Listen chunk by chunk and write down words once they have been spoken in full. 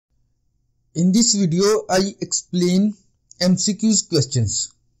In this video, I explain MCQs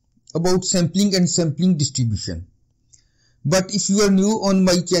questions about sampling and sampling distribution. But if you are new on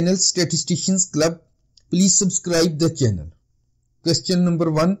my channel Statisticians Club, please subscribe the channel. Question number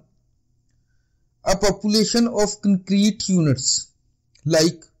 1. A population of concrete units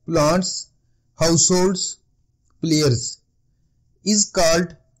like plants, households, players is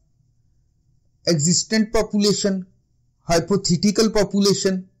called existent population, hypothetical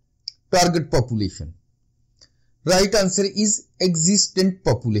population, target population. Right answer is existent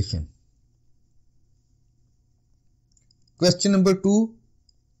population. Question number 2.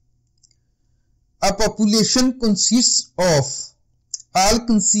 A population consists of all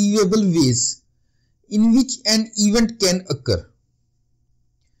conceivable ways in which an event can occur.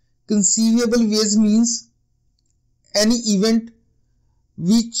 Conceivable ways means any event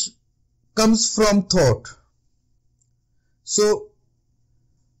which comes from thought. So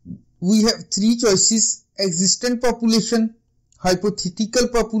we have three choices: existent population, hypothetical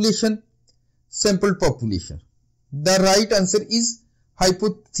population, sampled population. The right answer is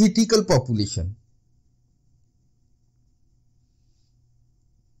hypothetical population.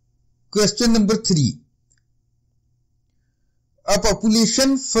 Question number 3. A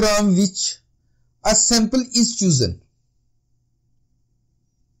population from which a sample is chosen.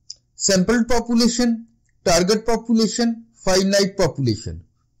 Sampled population, target population, finite population.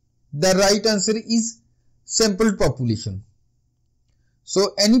 The right answer is sampled population.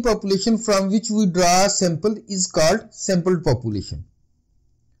 So any population from which we draw a sample is called sampled population.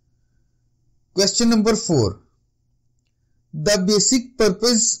 Question number 4. The basic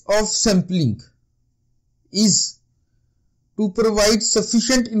purpose of sampling is to provide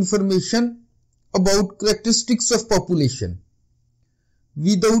sufficient information about characteristics of population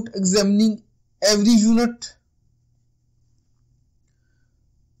without examining every unit.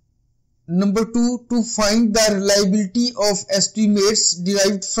 Number 2, to find the reliability of estimates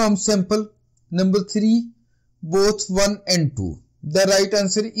derived from sample. Number 3, both 1 and 2. The right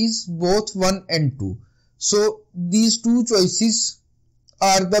answer is both 1 and 2. So these two choices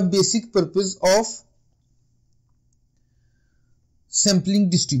are the basic purpose of sampling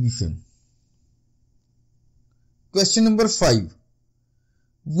distribution. Question number 5.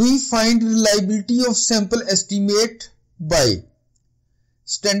 We find reliability of sample estimate by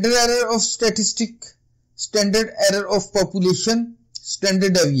standard error of statistic, standard error of population,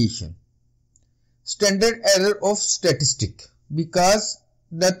 standard deviation. Standard error of statistic, because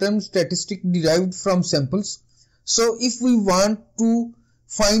the term statistic derived from samples. So if we want to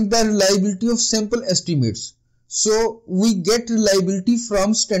find the reliability of sample estimates, so we get reliability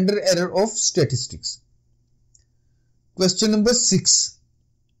from standard error of statistics. Question number 6.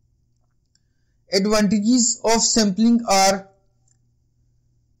 Advantages of sampling are.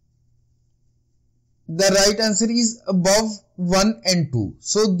 The right answer is above 1 and 2.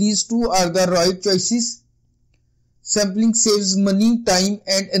 So these two are the right choices. Sampling saves money, time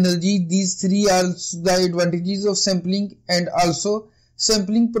and energy. These three are the advantages of sampling, and also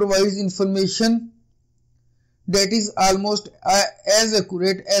sampling provides information that is almost as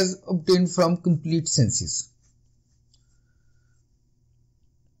accurate as obtained from complete census.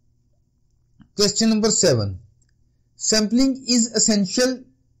 Question number 7. Sampling is essential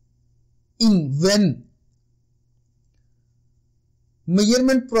in when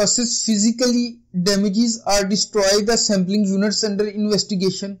measurement process physically damages or destroy the sampling units under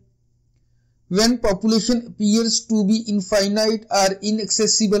investigation, when population appears to be infinite or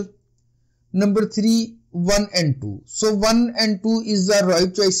inaccessible. Number 3, 1 and 2. So 1 and 2 is the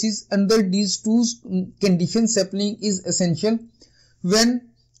right choices. Under these two conditions, sampling is essential when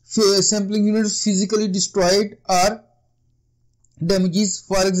sampling units physically destroyed or damages.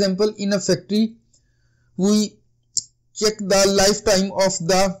 For example, in a factory, we check the lifetime of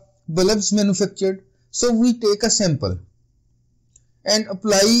the bulbs manufactured. So we take a sample and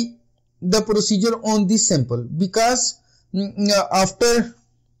apply the procedure on this sample, because after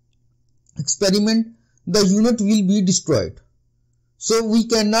experiment the unit will be destroyed. So we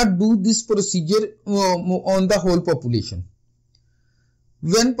cannot do this procedure on the whole population.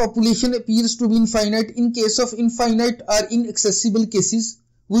 When population appears to be infinite, in case of infinite or inaccessible cases,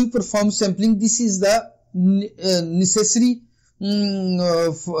 we perform sampling. This is the necessary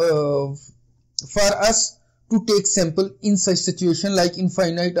for us to take sample in such situation like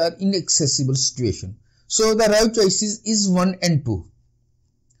infinite or inaccessible situation. So the right choices is 1 and 2.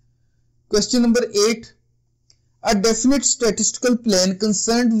 Question number 8. A definite statistical plan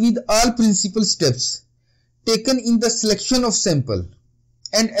concerned with all principal steps taken in the selection of sample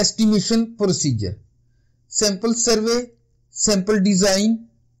and estimation procedure: sample survey, sample design,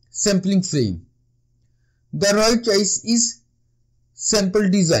 sampling frame. The right choice is sample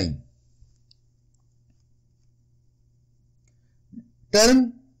design.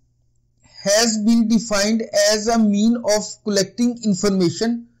 Term has been defined as a mean of collecting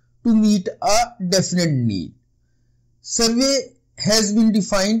information to meet a definite need. Survey has been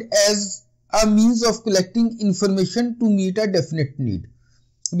defined as a means of collecting information to meet a definite need.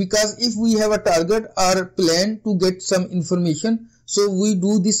 Because if we have a target or plan to get some information, so we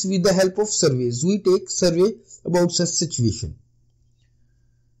do this with the help of surveys. We take survey about such situation.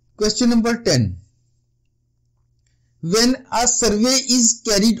 Question number 10. When a survey is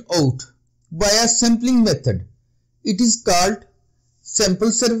carried out by a sampling method, it is called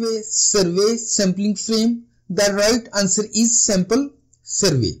sample survey, survey, sampling frame. The right answer is sample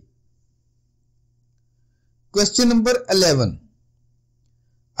survey. Question number 11.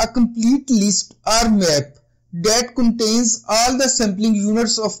 A complete list or map that contains all the sampling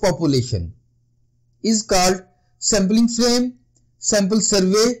units of population is called sampling frame, sample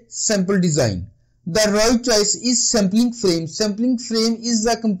survey, sample design. The right choice is sampling frame. Sampling frame is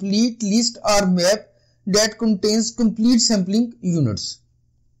the complete list or map that contains complete sampling units.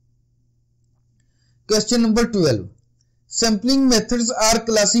 Question number 12. Sampling methods are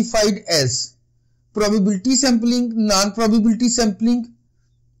classified as probability sampling, non-probability sampling,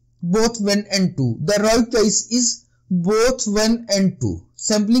 both 1 and 2. The right choice is both 1 and 2.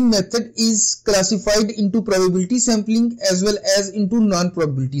 Sampling method is classified into probability sampling as well as into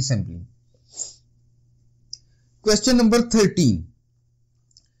non-probability sampling. Question number 13.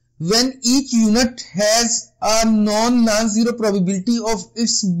 When each unit has a non-zero probability of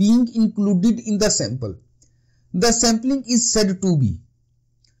its being included in the sample, the sampling is said to be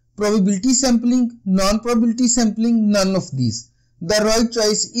probability sampling, non-probability sampling, none of these. The right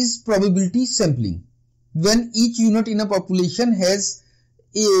choice is probability sampling. When each unit in a population has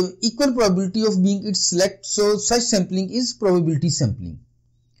an equal probability of being its select, so such sampling is probability sampling.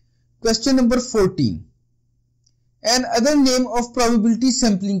 Question number 14. Another name of probability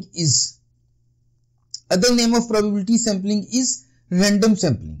sampling is random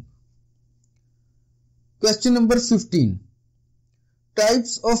sampling. Question number 15.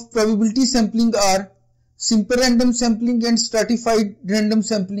 Types of probability sampling are simple random sampling and stratified random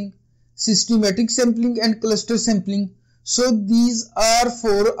sampling, systematic sampling and cluster sampling. So these are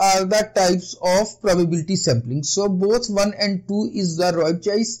the types of probability sampling. So both 1 and 2 is the right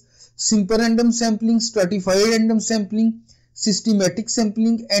choice. Simple random sampling, stratified random sampling, systematic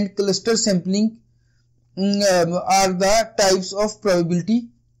sampling and cluster sampling are the types of probability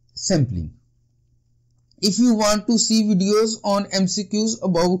sampling. If you want to see videos on MCQs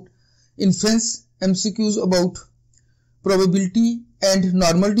about inference, MCQs about probability and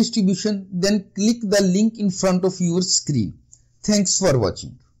normal distribution, then click the link in front of your screen. Thanks for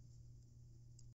watching.